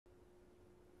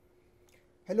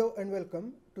Hello and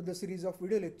welcome to the series of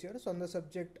video lectures on the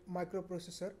subject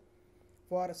Microprocessor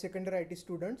for secondary IT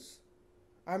students.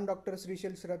 I am Dr.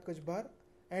 Shrishail Sharad Gajbhar,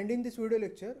 and in this video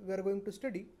lecture we are going to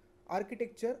study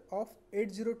architecture of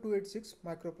 80286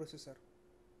 microprocessor.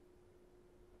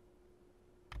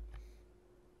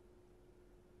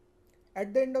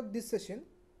 At the end of this session,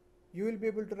 you will be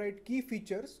able to write key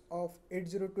features of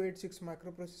 80286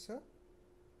 microprocessor.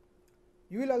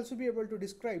 You will also be able to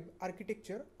describe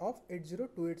architecture of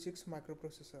 80286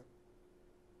 microprocessor.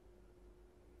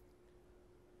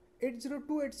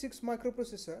 80286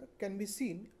 microprocessor can be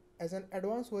seen as an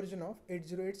advanced version of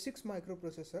 8086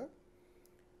 microprocessor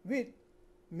with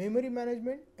memory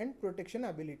management and protection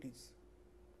abilities.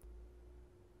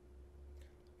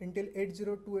 Intel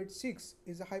 80286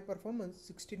 is a high-performance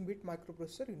 16-bit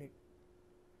microprocessor unit.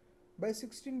 By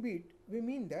 16-bit, we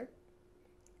mean that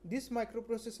this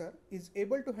microprocessor is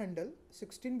able to handle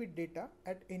 16-bit data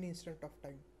at any instant of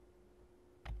time.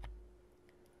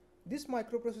 This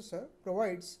microprocessor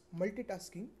provides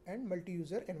multitasking and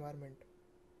multi-user environment.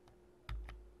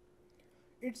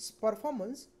 Its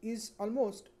performance is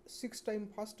almost 6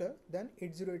 times faster than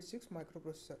 8086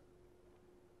 microprocessor.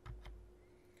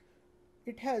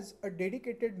 It has a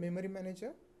dedicated memory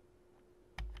manager,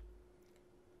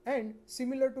 and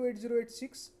similar to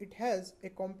 8086, it has a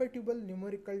compatible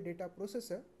numerical data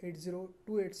processor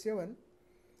 80287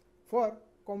 for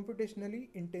computationally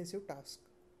intensive tasks.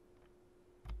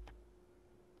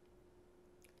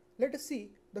 Let us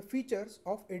see the features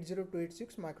of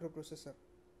 80286 microprocessor.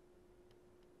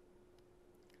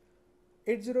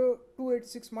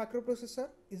 80286 microprocessor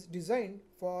is designed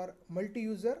for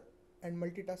multi-user and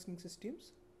multitasking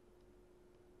systems.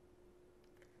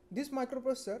 This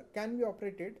microprocessor can be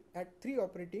operated at 3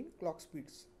 operating clock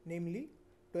speeds, namely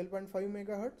 12.5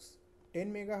 MHz,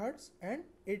 10 MHz and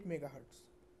 8 MHz.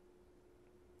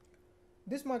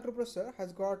 This microprocessor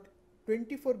has got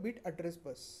 24-bit address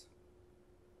bus.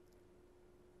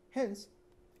 Hence,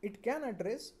 it can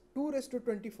address 2 raised to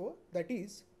 24, that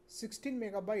is 16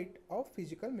 MB of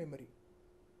physical memory.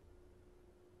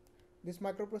 This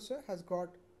microprocessor has got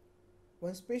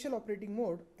one special operating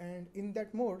mode, and in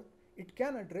that mode it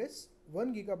can address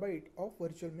 1 GB of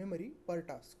virtual memory per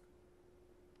task.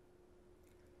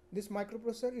 This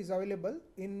microprocessor is available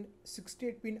in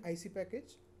 68-pin IC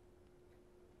package.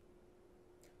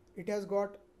 It has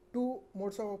got 2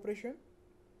 modes of operation,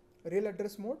 real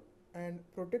address mode and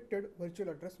protected virtual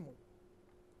address mode.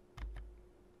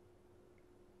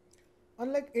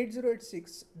 Unlike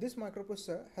 8086, this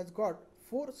microprocessor has got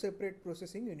 4 separate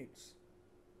processing units.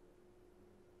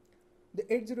 The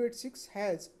 8086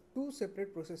 has 2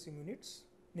 separate processing units,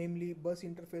 namely bus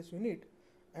interface unit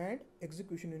and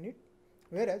execution unit,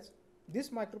 whereas this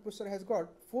microprocessor has got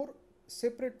 4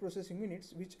 separate processing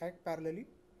units which act parallelly.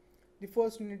 The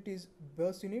first unit is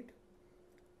bus unit,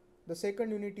 the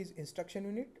second unit is instruction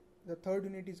unit, the third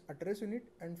unit is address unit,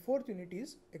 and fourth unit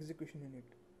is execution unit.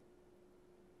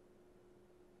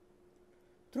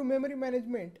 Through memory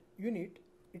management unit,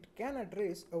 it can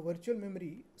address a virtual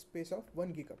memory space of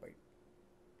 1 GB.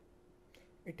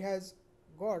 It has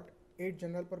got 8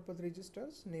 general purpose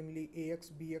registers, namely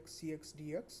AX, BX, CX,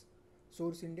 DX,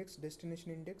 source index,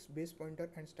 destination index, base pointer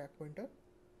and stack pointer.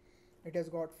 It has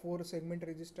got 4 segment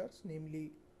registers,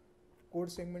 namely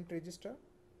code segment register,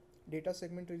 data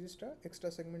segment register,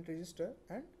 extra segment register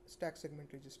and stack segment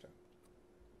register.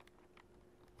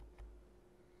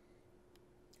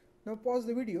 Now pause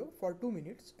the video for 2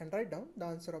 minutes and write down the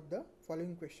answer of the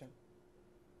following question.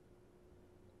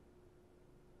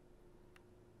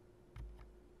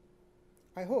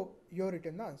 I hope you have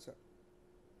written the answer.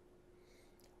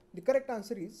 The correct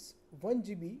answer is 1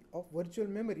 GB of virtual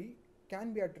memory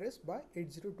can be addressed by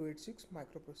 80286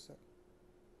 microprocessor.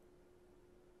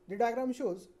 The diagram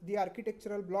shows the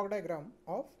architectural block diagram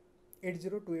of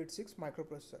 80286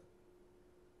 microprocessor.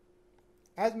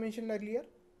 As mentioned earlier,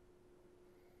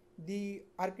 the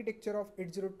architecture of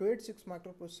 80286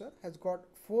 microprocessor has got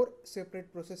 4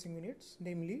 separate processing units,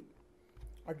 namely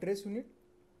address unit,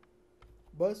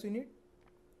 bus unit,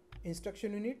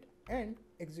 instruction unit and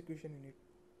execution unit.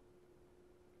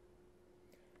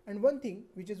 And one thing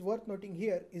which is worth noting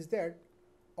here is that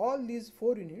all these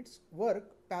 4 units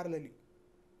work parallelly.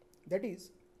 That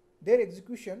is, their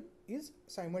execution is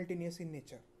simultaneous in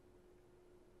nature.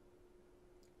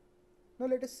 Now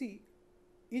let us see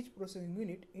each processing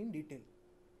unit in detail.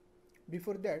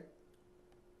 Before that,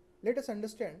 let us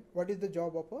understand what is the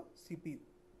job of a CPU.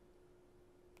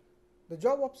 The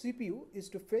job of CPU is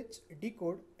to fetch,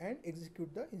 decode and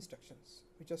execute the instructions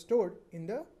which are stored in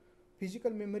the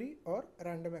physical memory or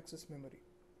random access memory.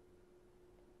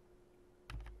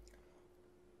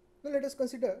 Now let us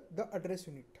consider the address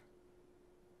unit.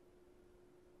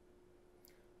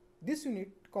 This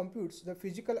unit computes the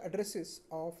physical addresses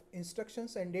of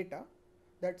instructions and data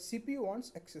that CPU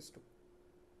wants access to.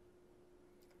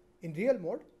 In real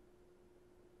mode,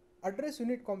 address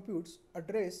unit computes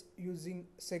address using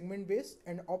segment base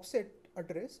and offset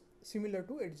address similar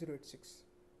to 8086.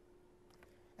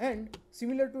 And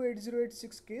similar to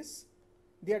 8086 case,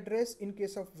 the address in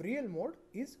case of real mode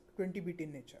is 20-bit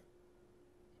in nature.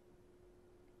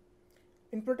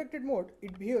 In protected mode,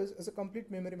 it behaves as a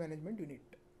complete memory management unit.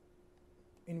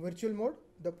 In virtual mode,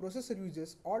 the processor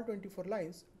uses all 24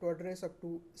 lines to address up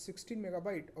to 16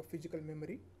 MB of physical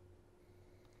memory.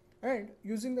 And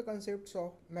using the concepts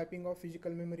of mapping of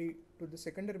physical memory to the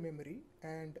secondary memory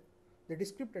and the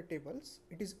descriptor tables,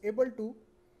 it is able to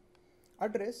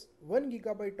address 1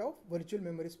 GB of virtual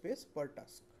memory space per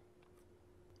task.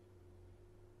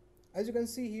 As you can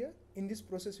see here, in this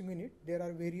processing unit, there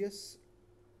are various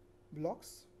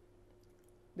blocks.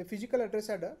 The physical address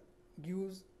adder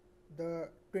gives the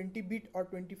 20-bit or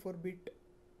 24-bit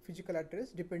physical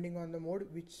address depending on the mode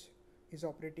which is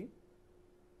operating.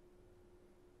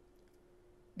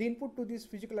 The input to this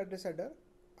physical address adder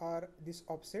are this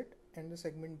offset and the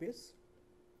segment base.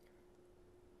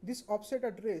 This offset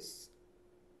address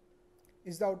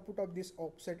is the output of this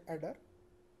offset adder.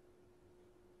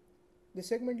 The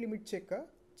segment limit checker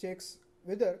checks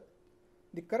whether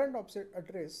the current offset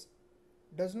address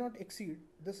does not exceed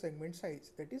the segment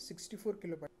size, that is 64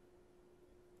 kilobytes.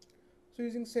 So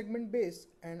using segment base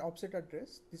and offset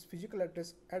address, this physical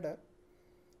address adder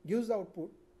gives the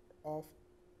output of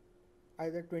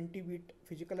either 20-bit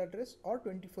physical address or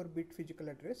 24-bit physical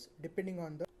address depending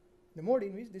on the mode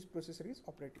in which this processor is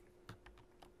operating.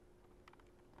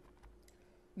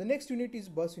 The next unit is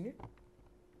bus unit.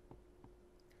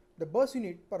 The bus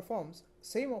unit performs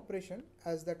same operation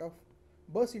as that of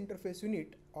bus interface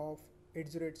unit of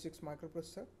 8086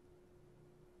 microprocessor.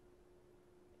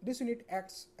 This unit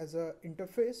acts as an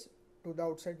interface to the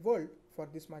outside world for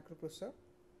this microprocessor.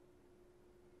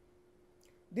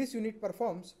 This unit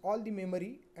performs all the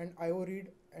memory and IO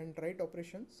read and write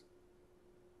operations.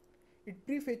 It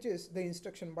prefetches the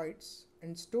instruction bytes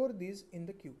and stores these in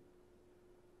the queue.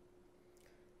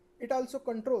 It also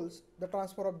controls the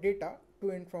transfer of data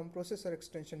to and from processor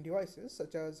extension devices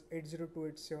such as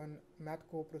 80287 math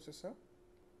coprocessor.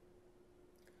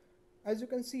 As you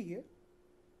can see here,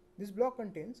 this block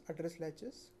contains address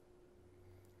latches,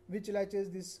 which latches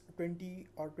this 20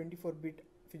 or 24-bit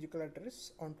physical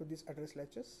address onto these address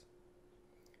latches.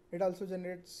 It also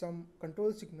generates some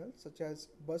control signals such as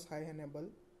bus high enable,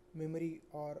 memory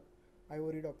or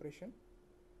IO read operation.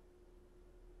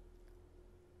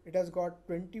 It has got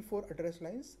 24 address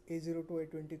lines A0 to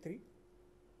A23.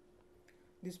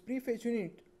 This prefetch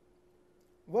unit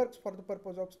works for the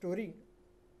purpose of storing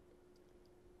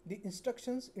the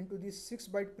instructions into this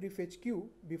 6-byte prefetch queue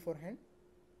beforehand.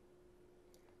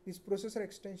 This processor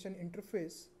extension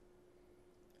interface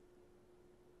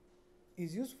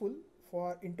is useful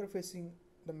for interfacing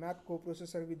the math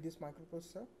coprocessor with this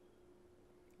microprocessor.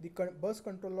 The bus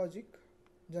control logic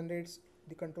generates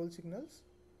the control signals.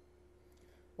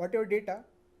 Whatever data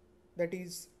that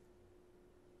is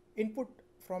input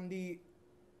from the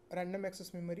random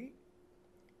access memory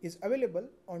is available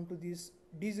onto these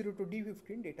D0 to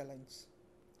D15 data lines.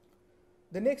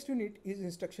 The next unit is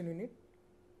instruction unit.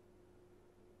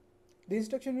 The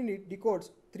instruction unit decodes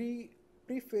 3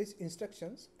 prephase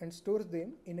instructions and stores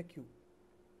them in a queue.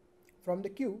 From the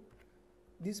queue,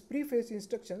 these prephase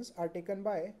instructions are taken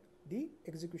by the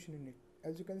execution unit.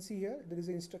 As you can see here, there is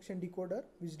an instruction decoder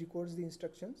which decodes the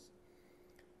instructions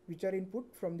which are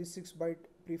input from the 6-byte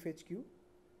prefetch queue.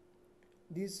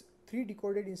 These 3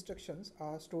 decoded instructions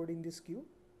are stored in this queue,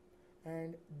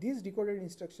 and these decoded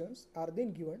instructions are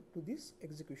then given to this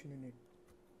execution unit.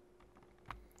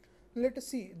 Let us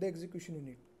see the execution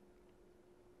unit.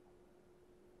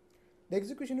 The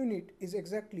execution unit is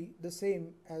exactly the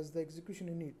same as the execution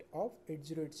unit of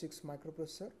 8086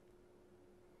 microprocessor.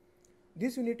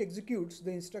 This unit executes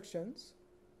the instructions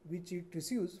which it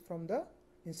receives from the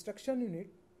instruction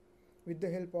unit with the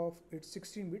help of its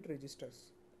 16-bit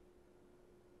registers.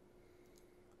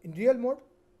 In real mode,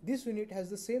 this unit has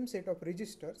the same set of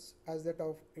registers as that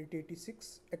of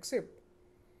 8086, except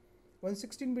one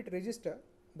 16-bit register,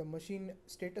 the machine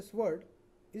status word,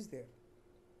 is there.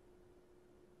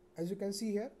 As you can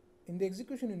see here, in the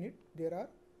execution unit, there are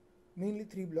mainly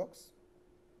 3 blocks: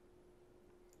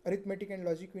 arithmetic and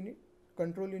logic unit,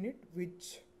 control unit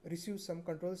which receives some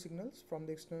control signals from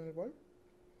the external world,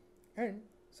 and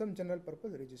some general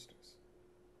purpose registers.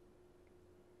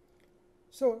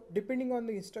 So depending on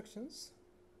the instructions,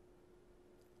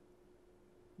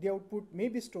 The output may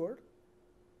be stored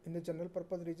in the general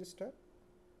purpose register,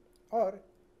 or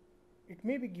it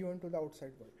may be given to the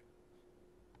outside world.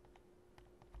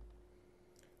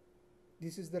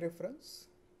 This is the reference.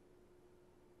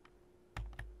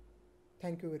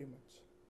 Thank you very much.